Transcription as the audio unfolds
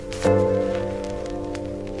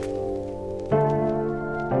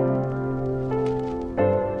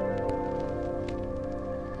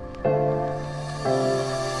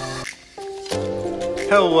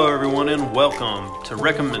Hello, everyone, and welcome to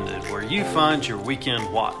Recommended, where you find your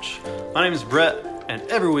weekend watch. My name is Brett, and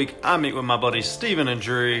every week I meet with my buddies Steven and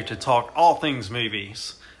Drew to talk all things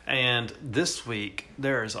movies. And this week,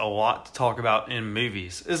 there's a lot to talk about in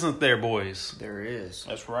movies, isn't there, boys? There is.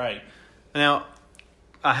 That's right. Now,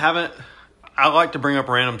 I like to bring up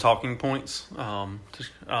random talking points,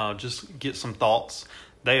 just get some thoughts.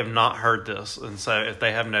 They have not heard this, and so if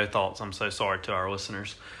they have no thoughts, I'm so sorry to our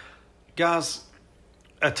listeners. Guys,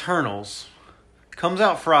 Eternals comes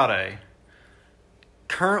out Friday.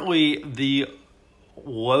 Currently the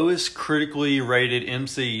lowest critically rated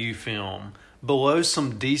MCU film, below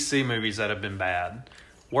some DC movies that have been bad.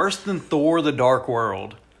 Worse than Thor: The Dark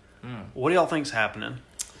World. What do y'all think's happening?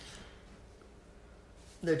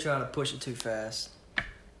 They're trying to push it too fast.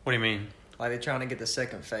 What do you mean? Like, they're trying to get the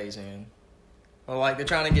second phase in. Or, like, they're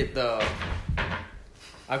trying to get the...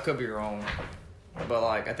 I could be wrong. But,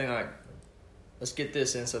 like, I think, like, let's get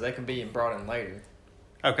this in so they can be brought in later.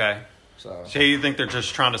 Okay. So you think they're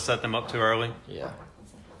just trying to set them up too early? Yeah.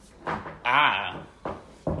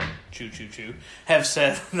 Have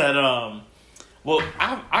said that, well,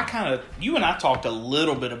 I kind of, you and I talked a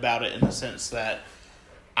little bit about it in the sense that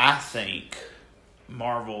I think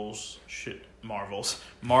Marvel should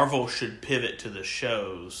pivot to the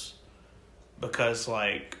shows because,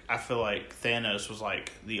 like, I feel like Thanos was,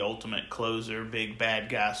 like, the ultimate closer, big bad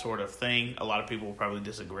guy sort of thing. A lot of people will probably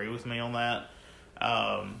disagree with me on that.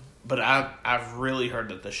 But I've really heard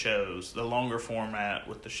that the longer format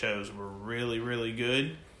with the shows were really, really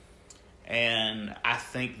good. And I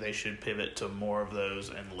think they should pivot to more of those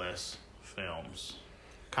and less films.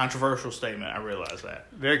 Controversial statement, I realize that.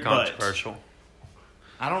 Very controversial.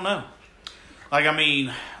 But I don't know. Like, I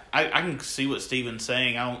mean, I can see what Steven's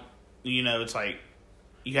saying. It's like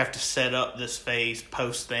you have to set up this phase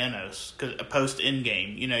post Thanos, post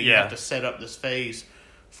Endgame. You have to set up this phase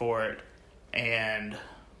for it. And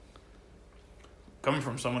coming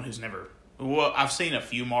from someone who's never... Well, I've seen a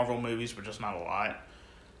few Marvel movies, but just not a lot.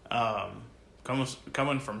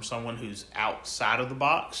 Coming from someone who's outside of the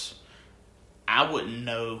box, I wouldn't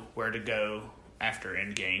know where to go after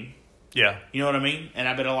Endgame. Yeah. You know what I mean? And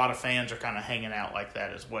I bet a lot of fans are kind of hanging out like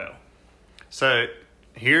that as well. So,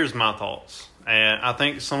 here's my thoughts. And I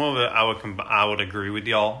think some of it I would agree with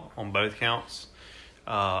y'all on both counts.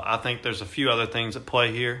 I think there's a few other things at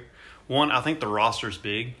play here. One, I think the roster's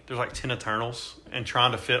big. There's like 10 Eternals, and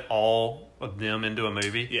trying to fit all of them into a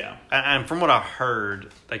movie. Yeah. And from what I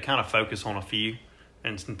heard, they kind of focus on a few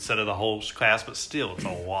instead of the whole cast, but still, it's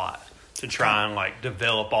a lot to try and like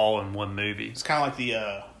develop all in one movie. It's kind of like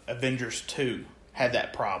the Avengers 2 had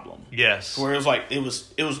that problem. Yes. Where it was like it was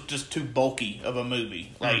just too bulky of a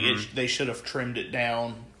movie. Like they should have trimmed it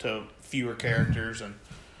down to fewer characters, and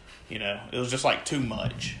it was just like too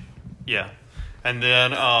much. Yeah. And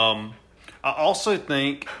then I also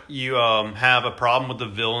think you have a problem with the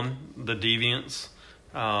villain, the deviants.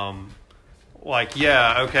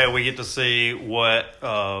 We get to see what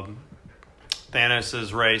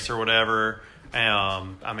Thanos' race or whatever.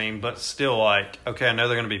 But still, like, okay, I know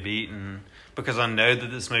they're going to be beaten because I know that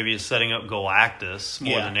this movie is setting up Galactus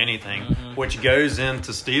more than anything, which goes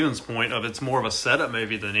into Steven's point of it's more of a setup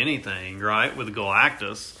movie than anything, right, with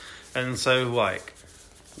Galactus. And so, like,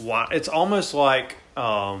 why? It's almost like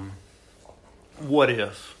What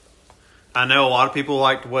If. I know a lot of people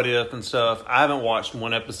liked What If and stuff. I haven't watched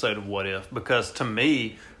one episode of What If because to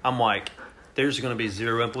me, I'm like, there's going to be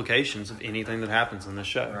zero implications of anything that happens in this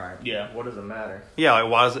show. Right. Yeah. What does it matter? Yeah,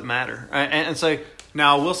 like, why does it matter? And so,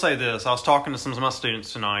 now I will say this. I was talking to some of my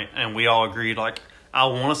students tonight, and we all agreed, like, I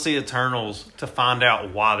want to see Eternals to find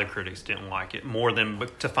out why the critics didn't like it, more than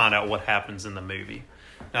to find out what happens in the movie.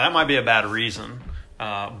 Now, that might be a bad reason,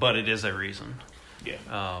 but it is a reason.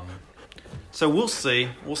 Yeah. So we'll see.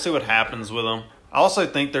 We'll see what happens with them. I also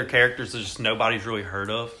think their characters is just nobody's really heard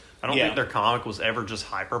of. I don't think their comic was ever just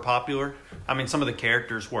hyper popular. I mean, some of the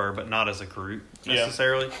characters were, but not as a group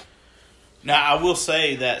necessarily. Yeah. Now, I will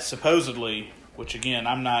say that supposedly, which again,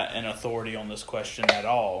 I'm not an authority on this question at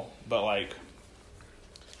all, but like,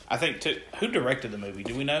 I think who directed the movie?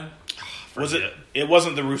 Do we know? Was it? It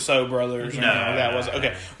wasn't the Russo brothers. Or no, anything like that was it?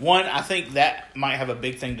 Okay. One, I think that might have a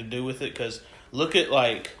big thing to do with it because look at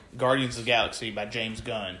like Guardians of the Galaxy by James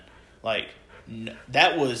Gunn. Like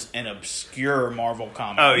that was an obscure Marvel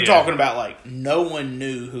comic. Oh, You're talking about like no one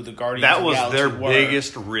knew who the Guardians of the Galaxy were. That was their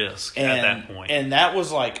biggest risk at that point, and that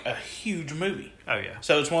was like a huge movie. Oh yeah.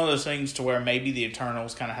 So it's one of those things to where maybe the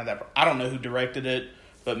Eternals kind of had that. I don't know who directed it,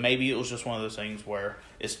 but maybe it was just one of those things where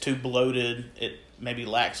it's too bloated. It maybe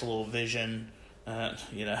lacks a little vision. Lacks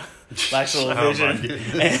a little vision,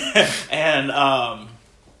 and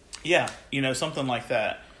Yeah, something like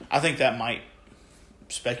that. I think that might,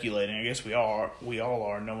 speculating, I guess we all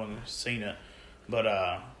are, no one has seen it, but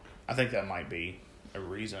I think that might be a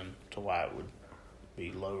reason to why it would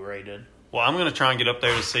be low rated. Well, I'm going to try and get up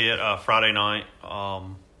there to see it Friday night.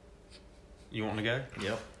 You want to go?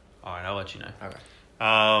 Yep. All right, I'll let you know. Okay.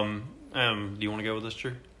 Do you want to go with us,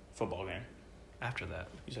 Drew? Football game. After that.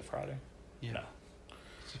 You said Friday? Yeah. No.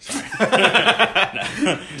 Sorry.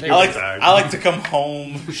 No. I like to come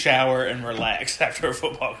home, shower, and relax after a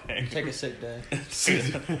football game. Take a sick day.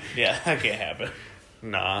 Yeah, that can't happen.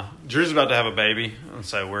 Nah. Drew's about to have a baby, and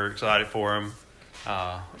so we're excited for him.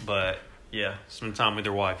 But, yeah, spend time with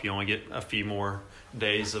your wife. You only get a few more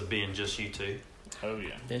days of being just you two. Oh,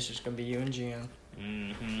 yeah. Then it's just going to be you and Jen.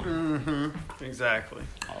 Exactly.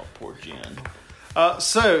 Oh, poor Jen.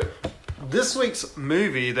 So, this week's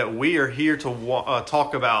movie that we are here to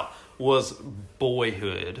talk about was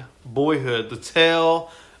Boyhood. Boyhood, the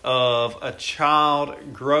tale of a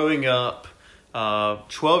child growing up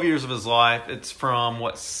 12 years of his life. It's from,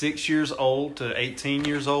 6 years old to 18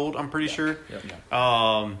 years old, I'm pretty sure.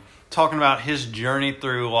 Yep. Talking about his journey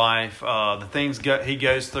through life, the things he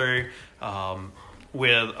goes through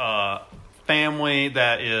with a family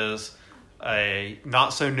that is a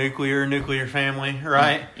not so nuclear family,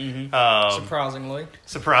 right? Mm-hmm.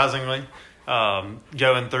 Surprisingly,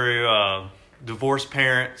 going through divorced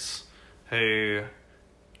parents who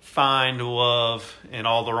find love in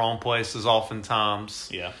all the wrong places, oftentimes.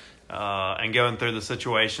 Yeah, and going through the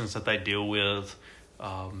situations that they deal with.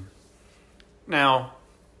 Now,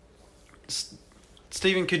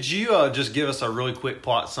 Stephen, could you just give us a really quick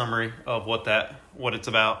plot summary of what it's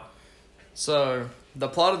about? So, the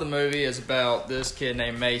plot of the movie is about this kid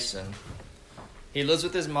named Mason. He lives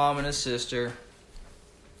with his mom and his sister,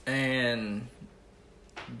 and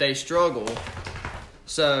they struggle.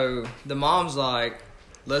 So, the mom's like,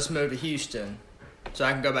 let's move to Houston so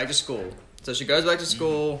I can go back to school. So, she goes back to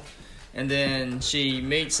school, and then she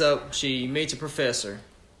meets a professor.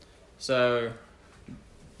 So,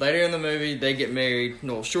 later in the movie, they get married.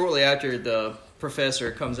 No, shortly after the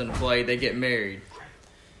professor comes into play, they get married.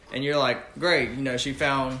 And you're like, great, she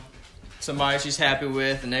found somebody she's happy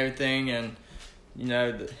with and everything, and,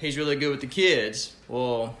 he's really good with the kids.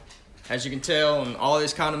 Well, as you can tell in all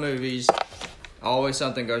these kind of movies, always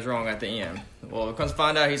something goes wrong at the end. Well, it comes to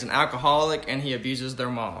find out he's an alcoholic and he abuses their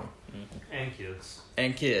mom. And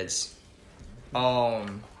kids.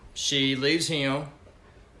 She leaves him,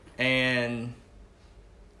 and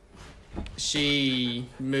she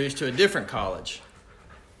moves to a different college.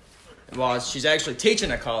 Well, she's actually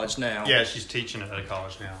teaching at college now. Yeah, she's teaching at a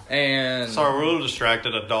college now. And sorry, we're a little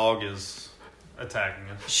distracted. A dog is attacking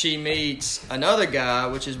us. She meets another guy,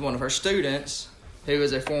 which is one of her students, who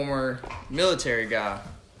is a former military guy.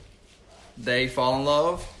 They fall in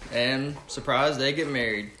love, and surprise, they get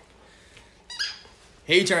married.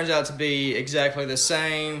 He turns out to be exactly the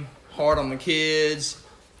same, hard on the kids,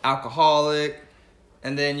 alcoholic,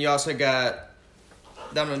 and then you also got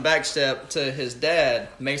Diamond backstep to his dad,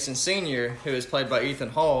 Mason Sr., who is played by Ethan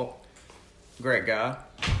Hawke. Great guy.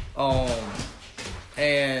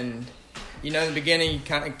 And, in the beginning, you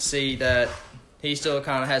kind of see that he still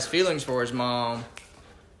kind of has feelings for his mom,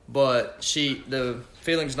 but the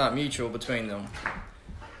feeling's not mutual between them.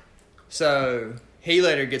 So, he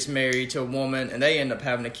later gets married to a woman, and they end up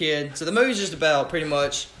having a kid. So, the movie's just about pretty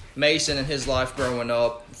much Mason and his life growing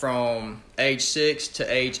up from age 6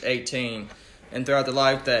 to age 18. And throughout the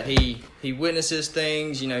life that he witnesses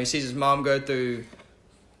things, he sees his mom go through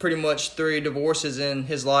pretty much 3 divorces in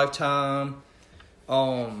his lifetime.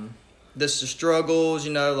 The struggles,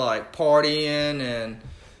 like partying and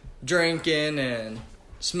drinking and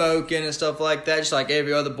smoking and stuff like that, just like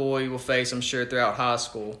every other boy will face, I'm sure, throughout high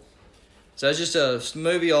school. So it's just a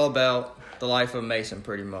movie all about the life of Mason,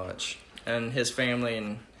 pretty much, and his family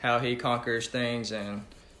and how he conquers things and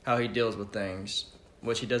how he deals with things,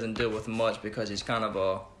 which he doesn't deal with much because he's kind of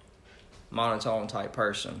a monotone type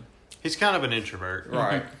person. He's kind of an introvert.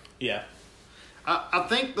 Right. Yeah. I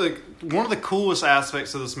think one of the coolest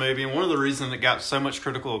aspects of this movie, and one of the reasons it got so much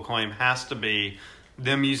critical acclaim, has to be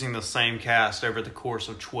them using the same cast over the course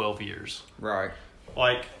of 12 years. Right.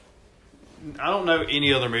 I don't know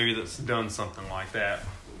any other movie that's done something like that.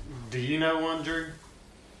 Do you know one, Drew?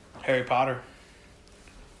 Harry Potter.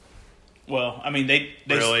 Well, they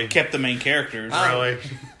really kept the main characters. Really?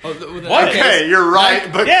 What? Okay, you're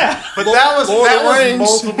right, but yeah, but that was Rings.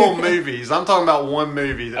 multiple movies. I'm talking about one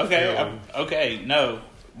movie. That Okay, no,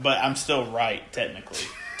 but I'm still right technically,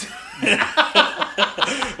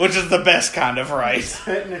 which is the best kind of right.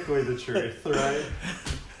 Technically, the truth, right?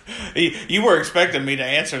 You were expecting me to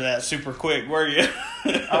answer that super quick, were you?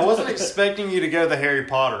 I wasn't expecting you to go the Harry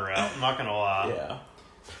Potter route. I'm not gonna lie.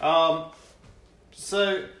 Yeah.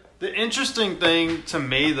 So the interesting thing to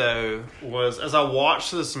me though was as I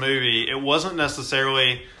watched this movie, it wasn't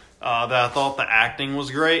necessarily that I thought the acting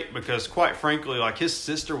was great because, quite frankly, like his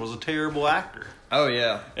sister was a terrible actor. Oh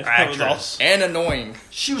yeah, Actress and annoying.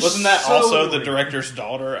 She was. Wasn't that so also annoying. the director's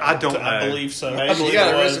daughter? I don't know. I believe so. She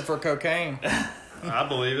got arrested for cocaine. I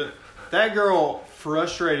believe it. That girl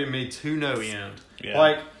frustrated me to no end. Yeah.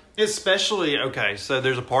 Like, especially, okay, so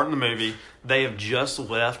there's a part in the movie, they have just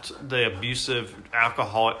left the abusive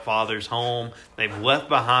alcoholic father's home. They've left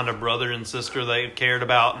behind a brother and sister they cared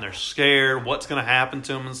about, and they're scared what's going to happen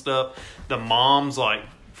to them and stuff. The mom's, like,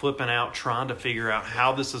 flipping out, trying to figure out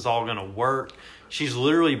how this is all going to work. She's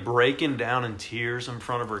literally breaking down in tears in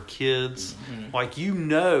front of her kids. Mm-hmm. Like, you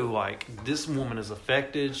know, like, this woman is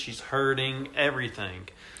affected. She's hurting, everything.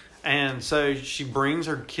 And so she brings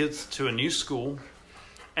her kids to a new school.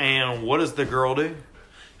 And what does the girl do?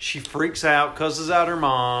 She freaks out, cusses out her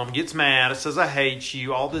mom, gets mad, says, I hate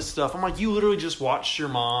you, all this stuff. I'm like, you literally just watched your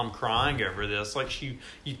mom crying over this. Like, you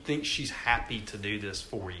think she's happy to do this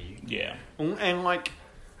for you. Yeah. And, like,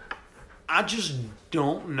 I just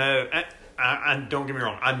don't know. I don't get me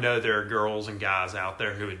wrong. I know there are girls and guys out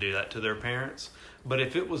there who would do that to their parents. But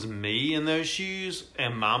if it was me in those shoes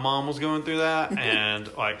and my mom was going through that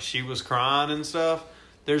and like she was crying and stuff,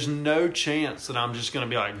 there's no chance that I'm just going to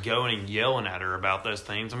be like going and yelling at her about those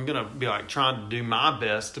things. I'm going to be like trying to do my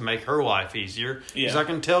best to make her life easier because I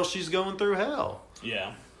can tell she's going through hell.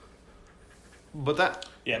 Yeah. But that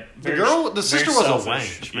the sister was a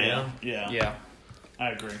wench, man. Yeah. I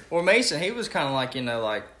agree. Well, Mason, he was kind of like,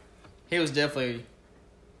 like he was definitely,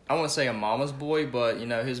 I wouldn't say a mama's boy, but, he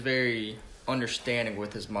was very understanding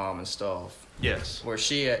with his mom and stuff. Yes. Where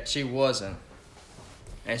she wasn't.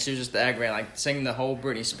 And she was just aggravating. Like, singing the whole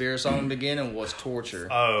Britney Spears song in the beginning was torture.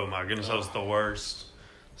 Oh, my goodness. That was the worst.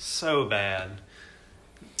 So bad.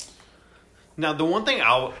 Now, the one thing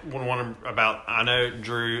I would want to about, I know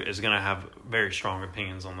Drew is going to have very strong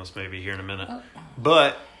opinions on this movie here in a minute.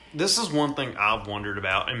 But this is one thing I've wondered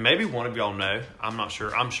about, and maybe one of y'all know. I'm not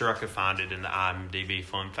sure. I'm sure I could find it in the IMDb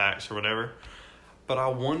fun facts or whatever. But I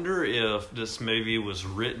wonder if this movie was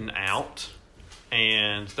written out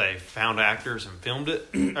and they found actors and filmed it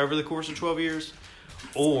over the course of 12 years.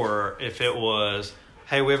 Or if it was,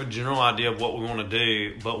 hey, we have a general idea of what we want to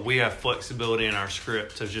do, but we have flexibility in our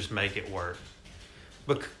script to just make it work.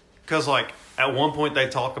 Because, like, at one point they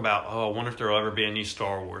talk about, I wonder if there'll ever be a new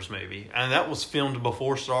Star Wars movie. And that was filmed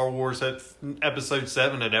before Star Wars Episode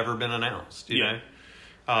 7 had ever been announced, you know?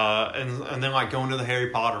 And then, like, going to the Harry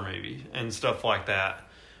Potter movie and stuff like that.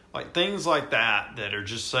 Like, things like that are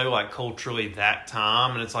just so, like, culturally that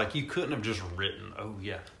time. And it's like, you couldn't have just written, oh,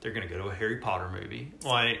 yeah, they're going to go to a Harry Potter movie.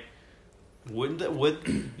 Like,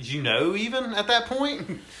 would you know even at that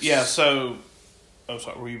point? Yeah, so... Oh,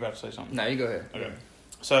 sorry, were you about to say something? No, you go ahead. Okay.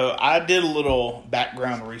 So I did a little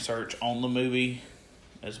background research on the movie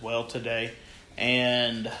as well today,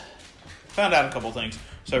 and found out a couple things.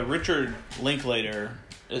 So Richard Linklater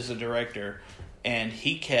is the director, and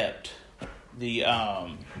he kept the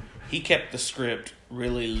script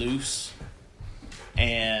really loose,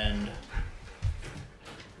 and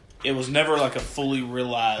it was never like a fully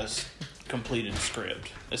realized, completed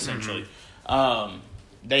script. Essentially,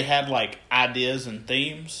 they had like ideas and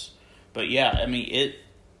themes, but yeah, I mean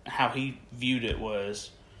how he viewed it was,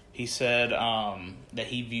 he said that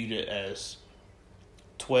he viewed it as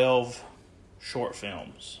 12 short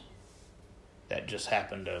films that just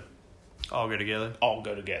happened to all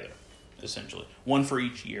go together, essentially. One for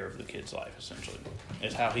each year of the kid's life, essentially,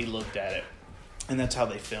 is how he looked at it. And that's how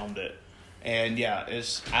they filmed it. And yeah,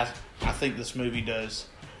 I think this movie does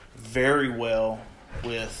very well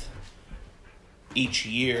with each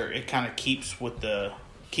year. It kind of keeps with the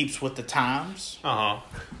times.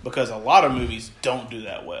 Because a lot of movies don't do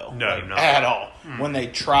that well. No, not at all. When they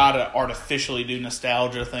try to artificially do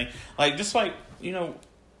nostalgia thing. Like, just like, I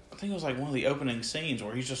think it was like one of the opening scenes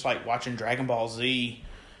where he's just like watching Dragon Ball Z,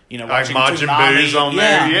 watching Majin Buu's on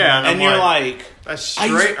there. Yeah. And you're like, that's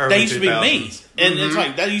straight early that used to be 2000s. me. And it's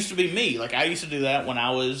like, that used to be me. Like, I used to do that when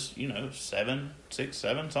I was, 7, 6,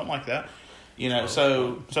 7, something like that.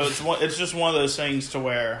 So it's just one of those things to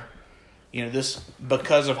where, this,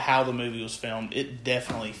 because of how the movie was filmed, it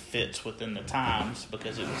definitely fits within the times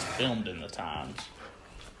because it was filmed in the times.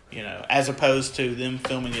 As opposed to them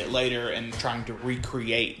filming it later and trying to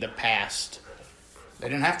recreate the past. They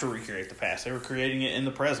didn't have to recreate the past. They were creating it in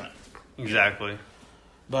the present. Exactly.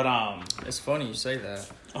 But it's funny you say that.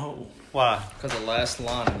 Oh. Why? Because the last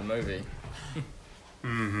line of the movie.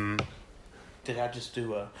 Mm-hmm. Did I just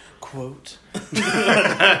do a quote?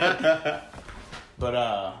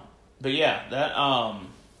 But yeah, that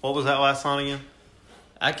What was that last line again?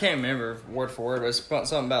 I can't remember word for word, but it's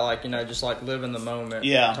something about like, just like live in the moment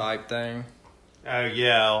type thing. Oh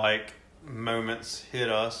yeah, like moments hit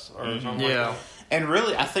us or something like that. And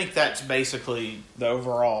really, I think that's basically the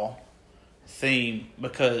overall theme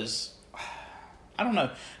because, I don't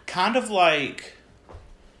know, kind of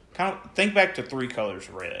think back to Three Colors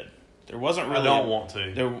Red. There wasn't really. I don't want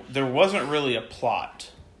to. There wasn't really a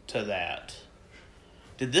plot to that.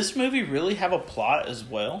 Did this movie really have a plot as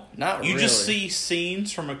well? Not really. You just see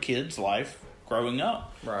scenes from a kid's life growing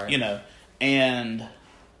up, right? And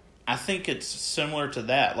I think it's similar to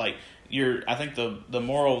that. Like I think the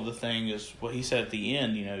moral of the thing is what he said at the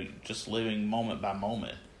end. Just living moment by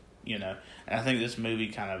moment. And I think this movie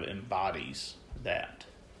kind of embodies that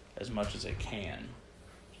as much as it can.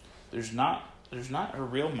 There's not a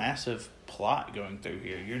real massive plot going through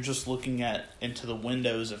here. You're just looking into the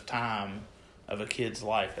windows of time of a kid's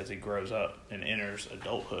life as he grows up and enters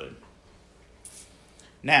adulthood.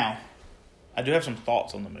 Now, I do have some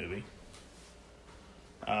thoughts on the movie.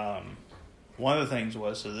 One of the things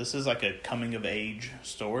was, so this is like a coming of age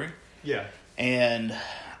story. Yeah. And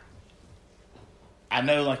I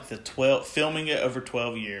know like filming it over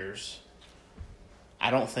 12 years,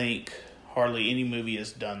 I don't think hardly any movie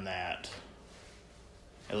has done that.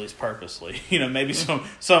 At least purposely. Maybe some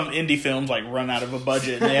indie films like run out of a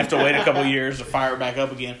budget and they have to wait a couple years to fire it back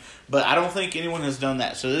up again. But I don't think anyone has done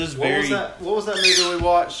that. So this is What was that movie we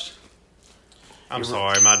watched? I'm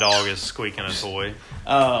sorry, my dog is squeaking a toy.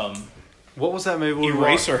 What was that movie we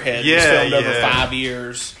watched? Eraserhead was filmed over 5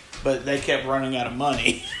 years, but they kept running out of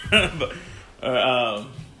money. But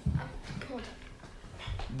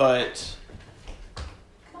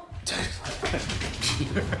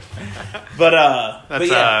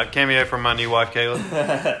That's a cameo from my new wife,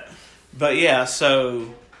 Kayla. But yeah,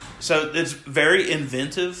 so it's very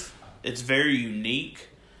inventive. It's very unique.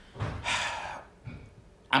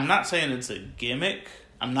 I'm not saying it's a gimmick.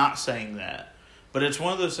 I'm not saying that. But it's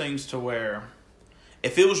one of those things to where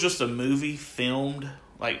if it was just a movie filmed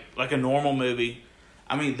like a normal movie,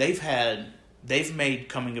 I mean, they've made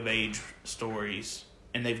coming of age stories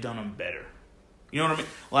and they've done them better. You know what I mean?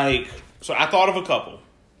 Like, so I thought of a couple.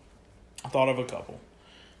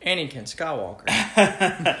 Anakin Skywalker.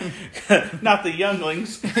 Not the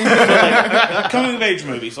younglings. Like, coming of age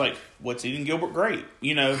movies. Like, What's Eating Gilbert Grape?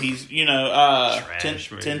 He's,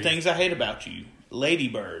 10 Things I Hate About You. Lady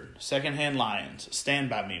Bird. Secondhand Lions. Stand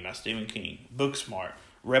By Me by Stephen King. Booksmart.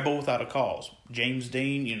 Rebel Without a Cause. James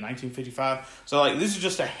Dean, 1955. So, like, this is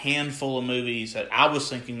just a handful of movies that I was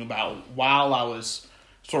thinking about while I was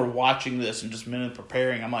sort of watching this and just mentally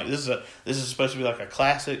preparing. I'm like, this is supposed to be like a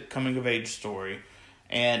classic coming of age story,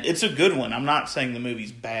 and it's a good one. I'm not saying the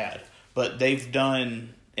movie's bad, but they've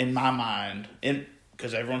done, in my mind,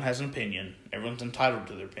 because everyone has an opinion, everyone's entitled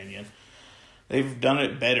to their opinion. They've done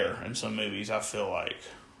it better in some movies, I feel like.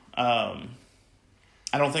 I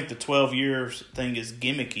don't think the 12 years thing is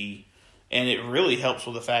gimmicky, and it really helps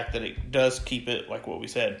with the fact that it does keep it, like what we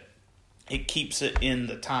said, it keeps it in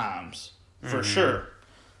the times, for sure.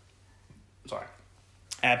 Sorry.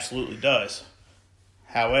 Absolutely does.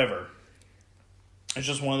 However, it's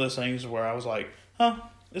just one of those things where I was like,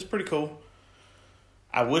 it's pretty cool.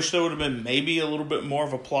 I wish there would have been maybe a little bit more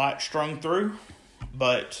of a plot strung through,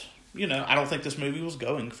 but, I don't think this movie was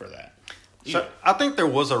going for that. So I think there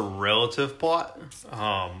was a relative plot.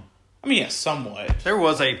 Somewhat. There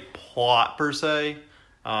was a plot per se.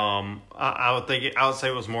 I would say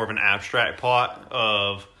it was more of an abstract plot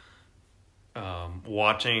of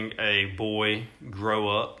watching a boy grow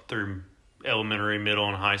up through elementary, middle,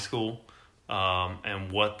 and high school,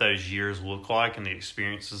 and what those years look like and the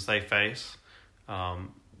experiences they face,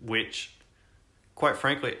 which, quite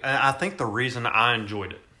frankly, I think the reason I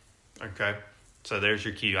enjoyed it, okay, so there's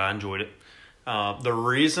your cue, I enjoyed it. The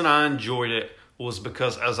reason I enjoyed it was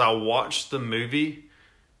because as I watched the movie,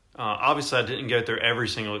 obviously I didn't go through every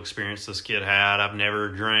single experience this kid had. I've never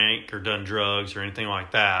drank or done drugs or anything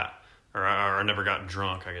like that. Or I never got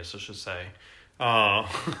drunk, I guess I should say.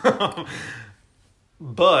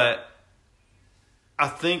 But I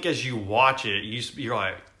think as you watch it, you're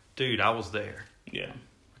like, dude, I was there. Yeah.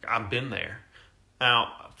 I've been there.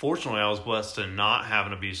 Now, fortunately, I was blessed to not have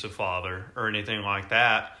an abusive father or anything like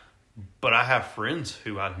that. But I have friends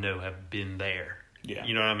who I know have been there. Yeah.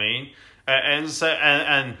 You know what I mean?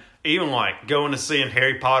 And even like going to seeing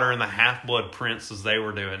Harry Potter and the Half-Blood Prince as they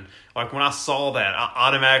were doing. Like when I saw that, I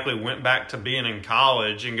automatically went back to being in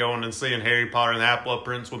college and going and seeing Harry Potter and the Half-Blood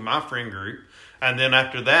Prince with my friend group. And then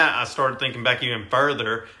after that, I started thinking back even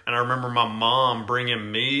further, and I remember my mom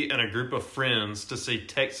bringing me and a group of friends to see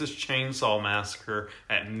Texas Chainsaw Massacre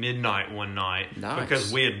at midnight one night. Nice.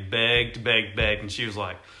 Because we had begged, and she was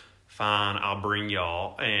like, fine, I'll bring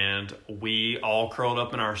y'all. And we all curled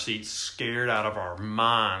up in our seats, scared out of our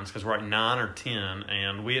minds, because we're like 9 or 10,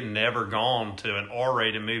 and we had never gone to an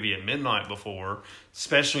R-rated movie at midnight before,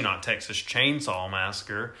 especially not Texas Chainsaw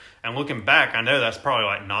Massacre. And looking back, I know that's probably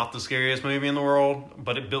like not the scariest movie in the world,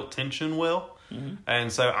 but it built tension well. Mm-hmm.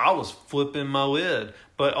 And so I was flipping my lid.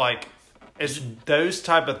 But like, it's those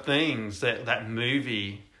type of things that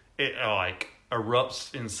movie, it like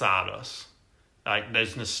erupts inside us. Like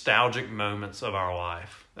those nostalgic moments of our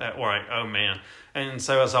life that were like, oh man. And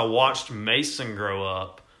so as I watched Mason grow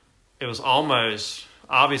up, it was almost,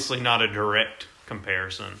 obviously not a direct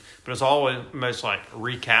comparison, but it's almost like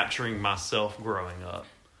recapturing myself growing up.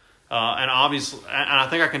 And obviously, and I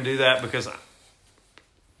think I can do that because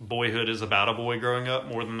Boyhood is about a boy growing up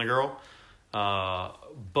more than the girl.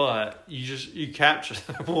 But you capture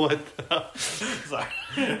what? Sorry,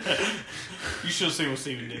 you should have seen what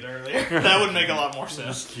Steven did earlier. That would make a lot more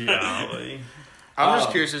sense. Golly. I'm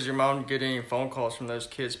just curious, does your mom get any phone calls from those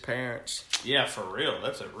kids' parents? Yeah, for real.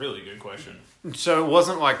 That's a really good question. So it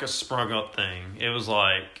wasn't like a sprung up thing. It was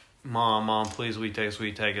like, Mom, please, we take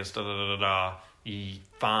us, da da da da.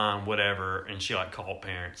 Fine, whatever. And she like called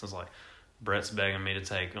parents. It's like, Brett's begging me to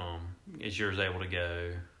take them. Is yours able to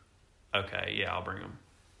go? Okay, yeah, I'll bring them.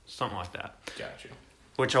 Something like that. Gotcha.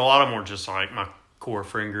 Which a lot of them were just like my core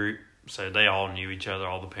friend group. So they all knew each other,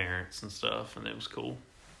 all the parents and stuff, and it was cool.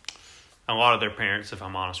 And a lot of their parents, if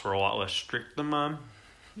I'm honest, were a lot less strict than mine.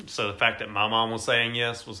 So the fact that my mom was saying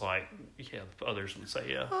yes was like, yeah, the others would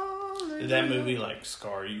say yeah. Did that movie like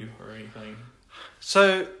scar you or anything?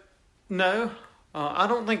 So, no. I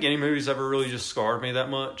don't think any movie's ever really just scarred me that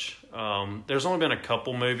much. There's only been a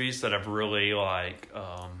couple movies that have really like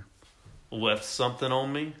left something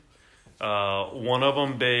on me. One of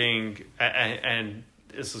them being, and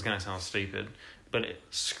this is going to sound stupid, but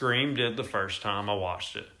Scream did the first time I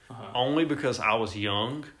watched it. Only because I was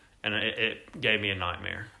young and it gave me a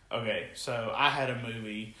nightmare. Okay, so I had a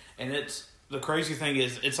movie, and the crazy thing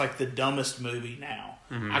is, it's like the dumbest movie now.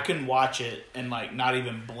 Mm-hmm. I can watch it and like not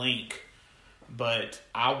even blink, but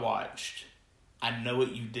I watched I Know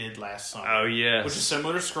What You Did Last Summer. Oh, yes. Which is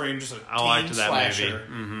similar to Scream, just a I liked teen that slasher.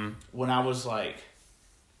 movie. Mm-hmm. When I was like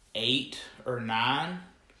 8 or 9,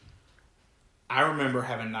 I remember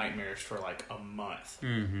having nightmares for like a month.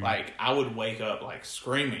 Mm-hmm. Like, I would wake up like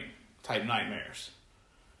screaming type nightmares.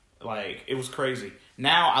 Like, it was crazy.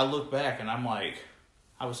 Now I look back and I'm like,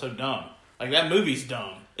 I was so dumb. Like, that movie's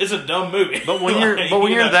dumb. It's a dumb movie. But when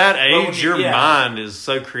you're that age, your mind is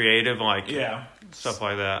so creative, like stuff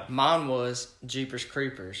like that. Mine was Jeepers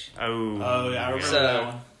Creepers. Oh yeah, I remember that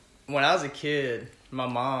one. When I was a kid, my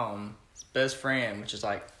mom's best friend, which is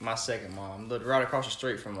like my second mom, lived right across the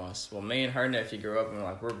street from us. Well, me and her nephew grew up and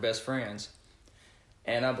we're best friends.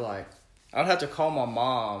 And I'd be like, I'd have to call my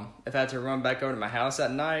mom if I had to run back over to my house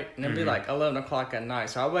at night, and it'd be like 11 o'clock at night.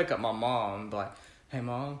 So I'd wake up my mom and be like, "Hey,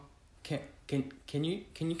 Mom, can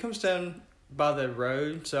you come stand by the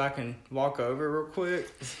road so I can walk over real quick?"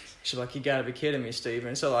 She's like, "You gotta be kidding me,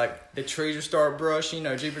 Steven." So like the trees would start brushing,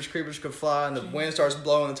 Jeepers Creepers could fly, and the wind starts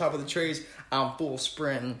blowing on the top of the trees. I'm full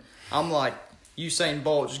sprinting. I'm like Usain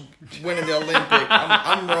Bolt just winning the Olympic.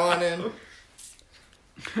 I'm running.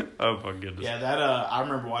 Oh my goodness! Yeah, that I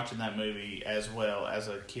remember watching that movie as well as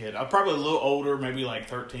a kid. I'm probably a little older, maybe like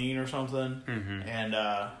 13 or something. Mm-hmm. And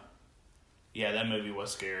yeah, that movie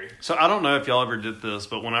was scary. So I don't know if y'all ever did this,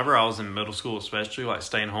 but whenever I was in middle school, especially like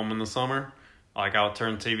staying home in the summer, like I would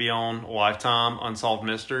turn the TV on, Lifetime, Unsolved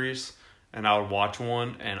Mysteries, and I would watch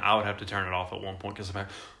one, and I would have to turn it off at one point because I'm like,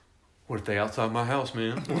 what if they outside my house,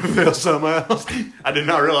 man? What if they outside my house? I did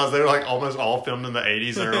not realize they were like almost all filmed in the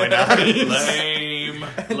 80s and early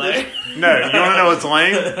 90s. Lame. No, you want to know what's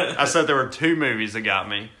lame? I said there were 2 movies that got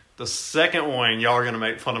me. The second one, y'all are going to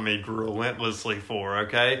make fun of me relentlessly for,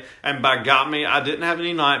 okay? And by got me, I didn't have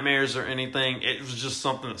any nightmares or anything. It was just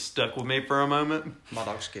something that stuck with me for a moment. My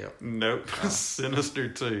dog Skip. Nope. Oh. Sinister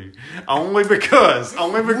 2. Only because.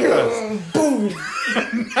 Boom!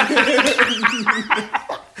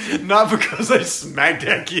 Not because they smacked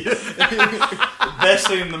that kid. Best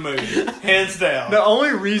scene in the movie. Hands down. The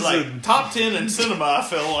only reason. Like, top 10 in cinema, I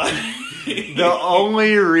feel like. The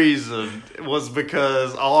only reason was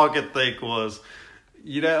because all I could think was,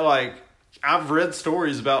 like, I've read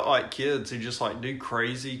stories about like kids who just like do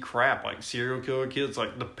crazy crap, like serial killer kids.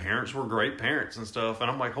 Like the parents were great parents and stuff, and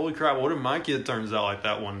I'm like, holy crap! What if my kid turns out like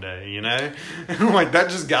that one day? You know, and like that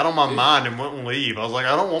just got on my mind and wouldn't leave. I was like,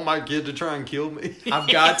 I don't want my kid to try and kill me. I've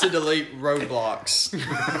got to delete Roblox.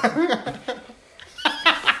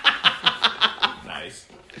 Nice.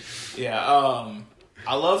 Yeah.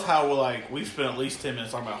 I love how we spent at least 10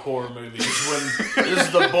 minutes talking about horror movies when this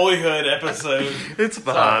is the Boyhood episode. It's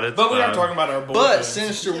fine. But we are talking about our Boyhood. But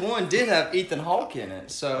Sinister 1 did have Ethan Hawke in it,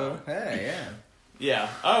 so hey, yeah. Yeah.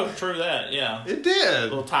 Oh, true that. Yeah. It did. A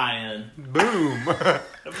little tie-in. Boom. A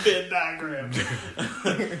Venn diagram.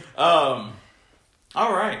 All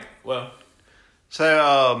right. Well.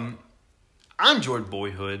 So, I enjoyed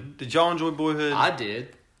Boyhood. Did y'all enjoy Boyhood? I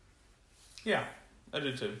did. Yeah, I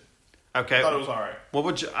did too. Okay. I thought it was alright. What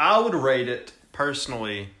would you? I would rate it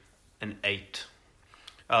personally an 8.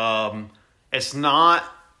 It's not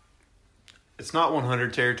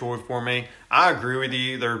 100 territory for me. I agree with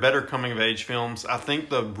you. There are better coming of age films. I think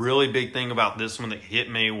the really big thing about this one that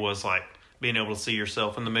hit me was like being able to see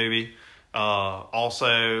yourself in the movie.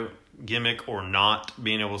 Also, gimmick or not,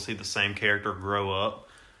 being able to see the same character grow up.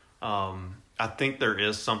 I think there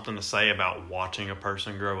is something to say about watching a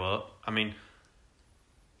person grow up. I mean,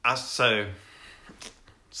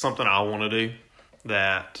 something I want to do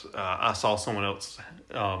that I saw someone else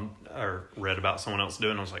or read about someone else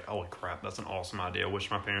doing. I was like, holy crap, that's an awesome idea. I wish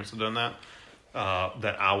my parents had done that.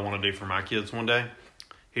 That I want to do for my kids one day.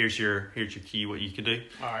 Here's your key, what you could do.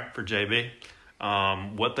 All right. For JB.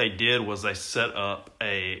 What they did was they set up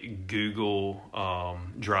a Google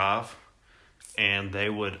Drive, and they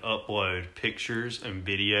would upload pictures and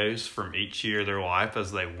videos from each year of their life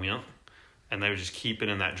as they went. And they would just keep it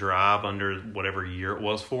in that drive under whatever year it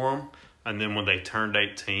was for them. And then when they turned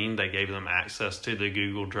 18, they gave them access to the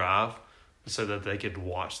Google Drive so that they could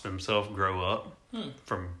watch themselves grow up.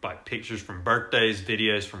 From like pictures from birthdays,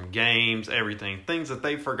 videos from games, everything. Things that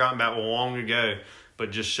they've forgotten about long ago,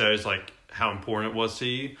 but just shows like how important it was to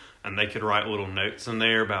you. And they could write little notes in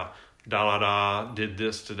there about, did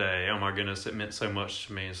this today. Oh my goodness, it meant so much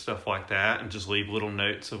to me and stuff like that. And just leave little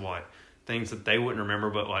notes of like, things that they wouldn't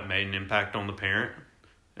remember but like made an impact on the parent,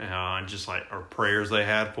 and just like or prayers they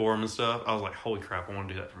had for them and stuff. I was like, holy crap, I want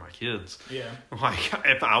to do that for my kids. Yeah. Like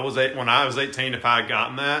when I was 18, if I had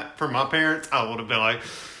gotten that from my parents, I would have been like,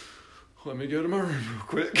 let me go to my room real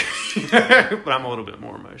quick. But I'm a little bit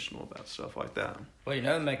more emotional about stuff like that. Well, you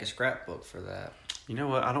know, make a scrapbook for that. You know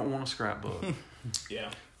what? I don't want a scrapbook.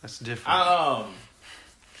 Yeah. That's different.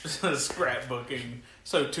 Scrapbooking.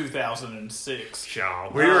 So 2006. Yeah,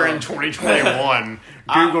 we were in 2021.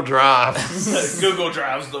 Google Drive. Google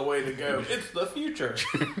Drive's the way to go. It's the future. It's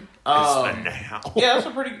the now. Yeah,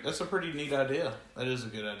 that's a pretty neat idea. That is a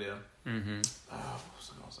good idea. Mm-hmm. I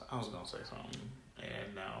was gonna say something,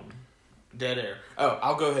 and dead air. Oh,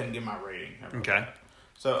 I'll go ahead and give my rating. Okay.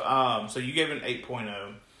 So you gave it an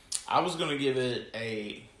 8.0. I was gonna give it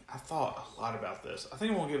I thought a lot about this. I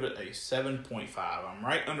think I'm gonna give it a 7.5. I'm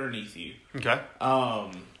right underneath you. Okay.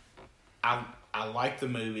 I like the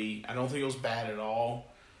movie. I don't think it was bad at all.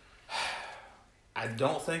 I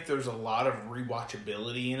don't think there's a lot of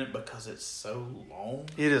rewatchability in it because it's so long.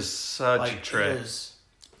 It is such a trip. It is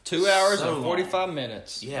 2 hours so and 45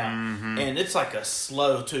 minutes. Yeah. Mm-hmm. And it's like a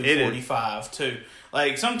slow 2:45 too.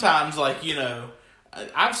 Like sometimes, like, you know,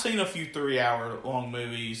 I've seen a few 3-hour long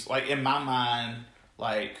movies. Like in my mind,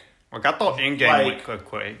 like I thought Endgame like, went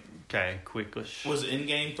quick-ish. Was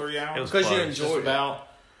Endgame 3 hours? It was because you close. enjoyed about.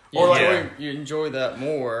 Or like yeah. you enjoy that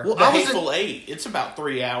more. Well, The Hateful Eight, it's about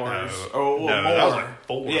 3 hours or more. that was like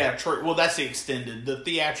 4. Yeah, true. Well, that's the extended. The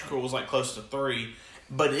theatrical was like close to 3,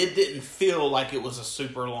 but it didn't feel like it was a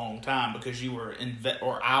super long time because you were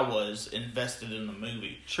I was invested in the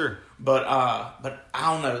movie. Sure. But I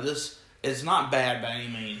don't know. This it's not bad by any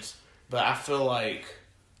means, but I feel like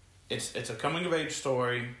it's a coming of age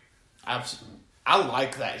story. I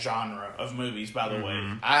like that genre of movies, by the way.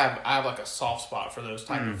 I have like a soft spot for those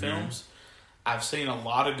type of films. I've seen a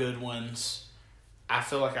lot of good ones. I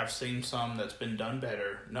feel like I've seen some that's been done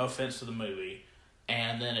better. No offense to the movie.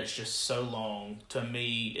 And then it's just so long. To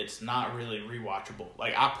me, it's not really rewatchable.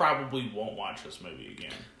 Like, I probably won't watch this movie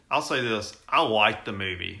again. I'll say this. I liked the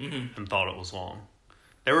movie and thought it was long.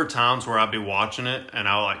 There were times where I'd be watching it and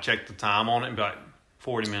I would like check the time on it and be like,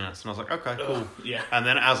 40 minutes. And I was like, okay, cool. Yeah. And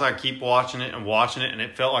then as I keep watching it, and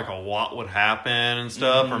it felt like a lot would happen and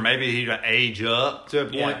stuff, or maybe he'd age up to a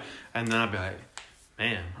point. Yeah. And then I'd be like,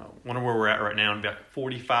 man, I wonder where we're at right now. And it'd be like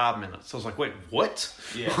 45 minutes. So I was like, wait, what?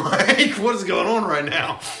 Yeah. Like, what is going on right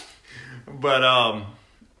now? But, all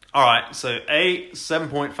right. So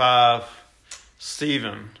 7.5.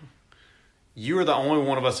 Steven, You are the only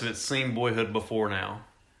one of us that's seen Boyhood before now.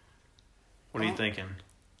 What are you thinking?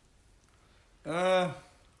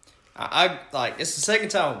 I like it's the second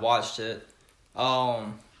time I watched it.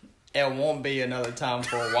 It won't be another time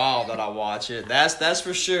for a while that I watch it. That's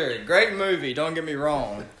for sure. Great movie, don't get me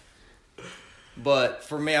wrong. But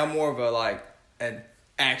for me, I'm more of an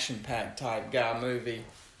action-packed type guy movie.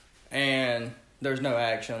 And there's no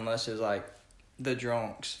action unless it's like the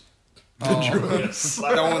drunks. Throwing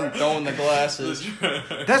the glasses.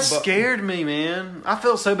 That scared me, man. I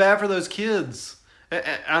felt so bad for those kids.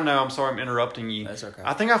 I know, I'm sorry I'm interrupting you. That's okay.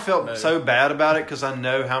 I think I felt so bad about it because I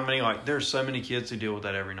know how many, there's so many kids who deal with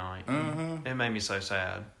that every night. Mm-hmm. It made me so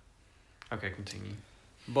sad. Okay, continue.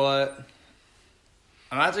 But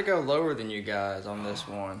I'm about to go lower than you guys on this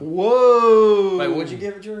one. Whoa! Wait, what'd you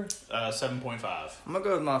give it, Drew? 7.5. I'm going to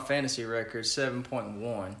go with my fantasy record,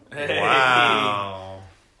 7.1. Hey. Wow.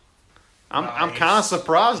 I'm Nice. kind of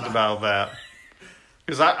surprised about that.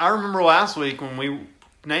 Because I remember last week when we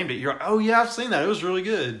named it, you're like, oh yeah, I've seen that. It was really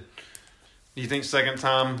good. Do you think second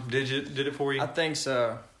time did it for you? I think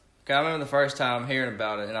so. 'Cause I remember the first time hearing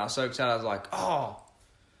about it, and I was so excited. I was like, oh.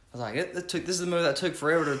 I was like, this is the movie that took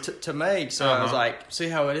forever to make. So I was like, see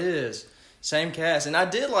how it is. Same cast. And I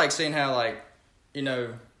did like seeing how,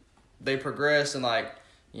 they progressed and,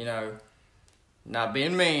 not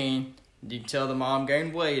being mean. You can tell the mom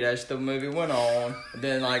gained weight as the movie went on. And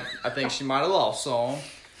then, I think she might have lost some.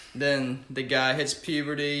 Then the guy hits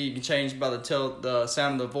puberty. You can change by the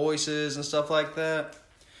sound of the voices and stuff like that.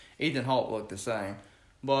 Ethan Hawke looked the same.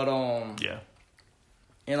 But, yeah.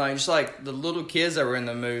 And, just the little kids that were in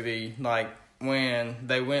the movie, when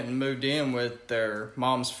they went and moved in with their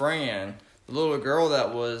mom's friend, the little girl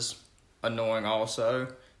that was annoying also,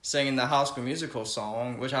 singing the High School Musical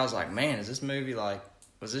song, which I was like, man, is this movie,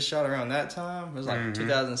 was this shot around that time? It was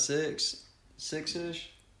 2006,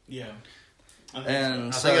 6-ish? Yeah. I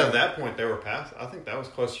think at that point they were past. I think that was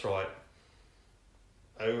close to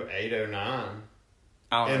 08, 09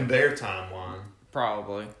 in their timeline.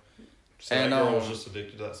 Probably. So that girl was just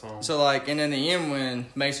addicted to that song. So, and in the end, when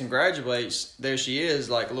Mason graduates, there she is,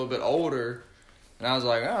 a little bit older. And I was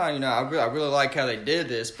like, I really like how they did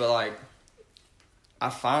this. But, I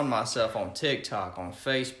find myself on TikTok, on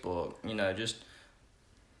Facebook, just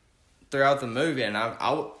throughout the movie. And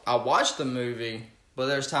I watched the movie, but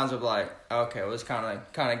there's times of okay, well, it's kind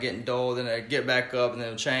of getting dull. Then it get back up, and then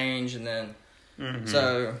it'll change, and then... Mm-hmm.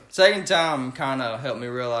 So, second time kind of helped me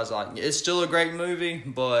realize, it's still a great movie,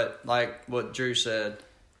 but like what Drew said,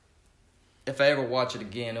 if I ever watch it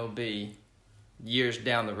again, it'll be years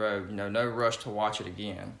down the road. No rush to watch it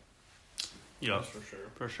again. Yeah,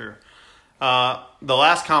 for sure. The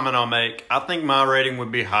last comment I'll make, I think my rating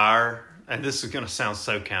would be higher, and this is going to sound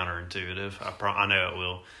so counterintuitive. I know it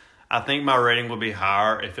will. I think my rating would be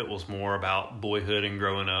higher if it was more about boyhood and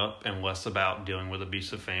growing up and less about dealing with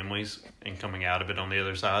abusive families and coming out of it on the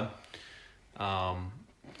other side.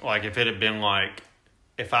 If it had been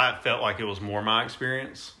if I felt like it was more my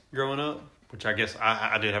experience growing up, which I guess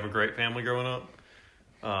I did have a great family growing up,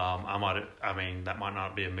 that might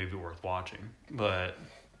not be a movie worth watching, but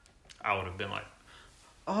I would have been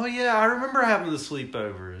oh yeah, I remember having the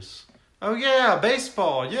sleepovers. Oh yeah,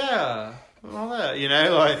 baseball, yeah. All that,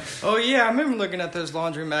 Oh, yeah, I remember looking at those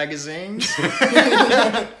laundry magazines.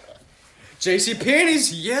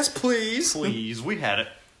 JCPenney's, yes, please. Please, we had it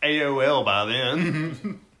AOL by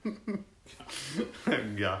then.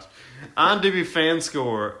 Gosh. IMDb fan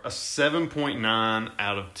score, a 7.9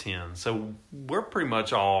 out of 10. So we're pretty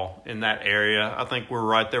much all in that area. I think we're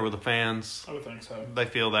right there with the fans. I would think so. They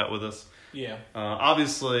feel that with us. Yeah.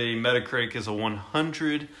 Obviously, Metacritic is a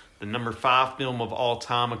 100. The number 5 film of all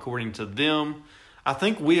time, according to them. I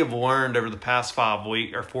think we have learned over the past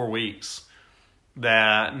 4 weeks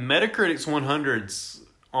that Metacritic's 100s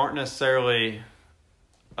aren't necessarily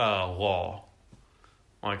law.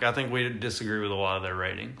 I think we disagree with a lot of their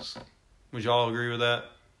ratings. Would y'all agree with that?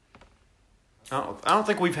 I don't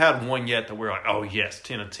think we've had one yet that we're oh yes,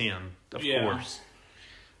 10 of 10, of course.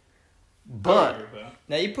 But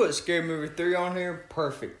now you put Scary Movie 3 on here,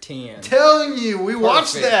 perfect 10. Telling you, we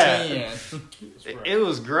watched that. 10. It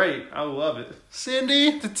was great. I love it.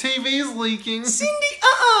 Cindy, the TV's leaking. Cindy,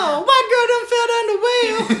 white girl done fell down the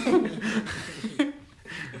well.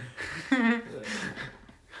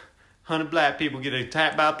 100 black people get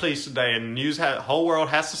attacked by police today, and the whole world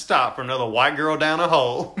has to stop for another white girl down a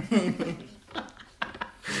hole.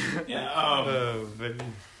 Yeah. Oh, baby.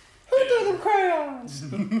 Who threw them crayons?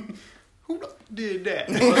 Who did that?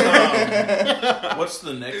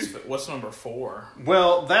 What's number 4?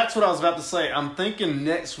 Well, that's what I was about to say. I'm thinking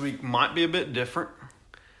next week might be a bit different.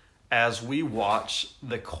 as we watch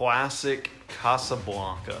the classic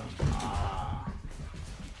Casablanca.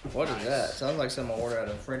 What is that? Sounds like something I ordered at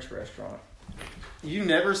a French restaurant. You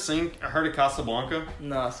never heard of Casablanca?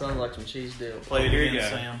 No, it sounds like some cheese dip. Play it Here again, you go.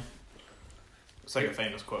 Sam. It's like a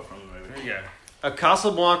famous quote from the movie. There you go. A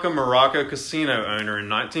Casablanca Morocco casino owner in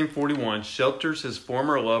 1941 shelters his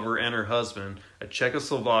former lover and her husband, a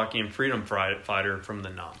Czechoslovakian freedom fighter, from the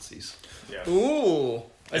Nazis. Yeah. Ooh.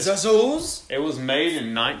 Is that sauce? It was made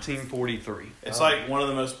in 1943. It's like one of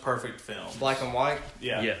the most perfect films. Black and white?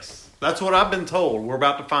 Yeah. Yes. That's what I've been told. We're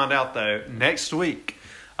about to find out, though, next week.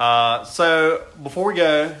 So, before we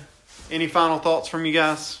go, any final thoughts from you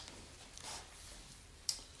guys?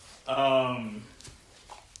 I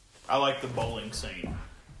like the bowling scene.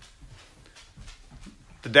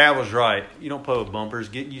 The dad was right. You don't play with bumpers.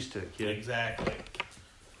 Get used to it, kid. Exactly.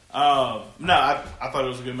 No, I thought it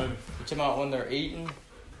was a good movie. You talking about when they're eating,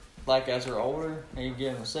 like as they're older, and you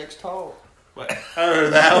give them a sex talk? But Oh,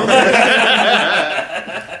 that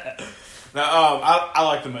one. no, I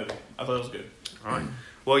like the movie. I thought it was good. All right.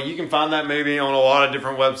 Well, you can find that movie on a lot of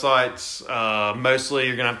different websites. Mostly,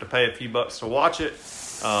 you're going to have to pay a few bucks to watch it.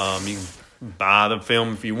 You can buy the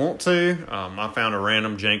film if you want to. I found a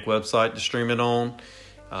random jank website to stream it on.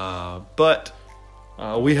 But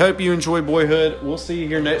we hope you enjoy Boyhood. We'll see you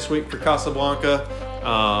here next week for Casablanca.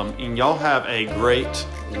 And y'all have a great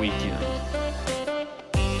weekend.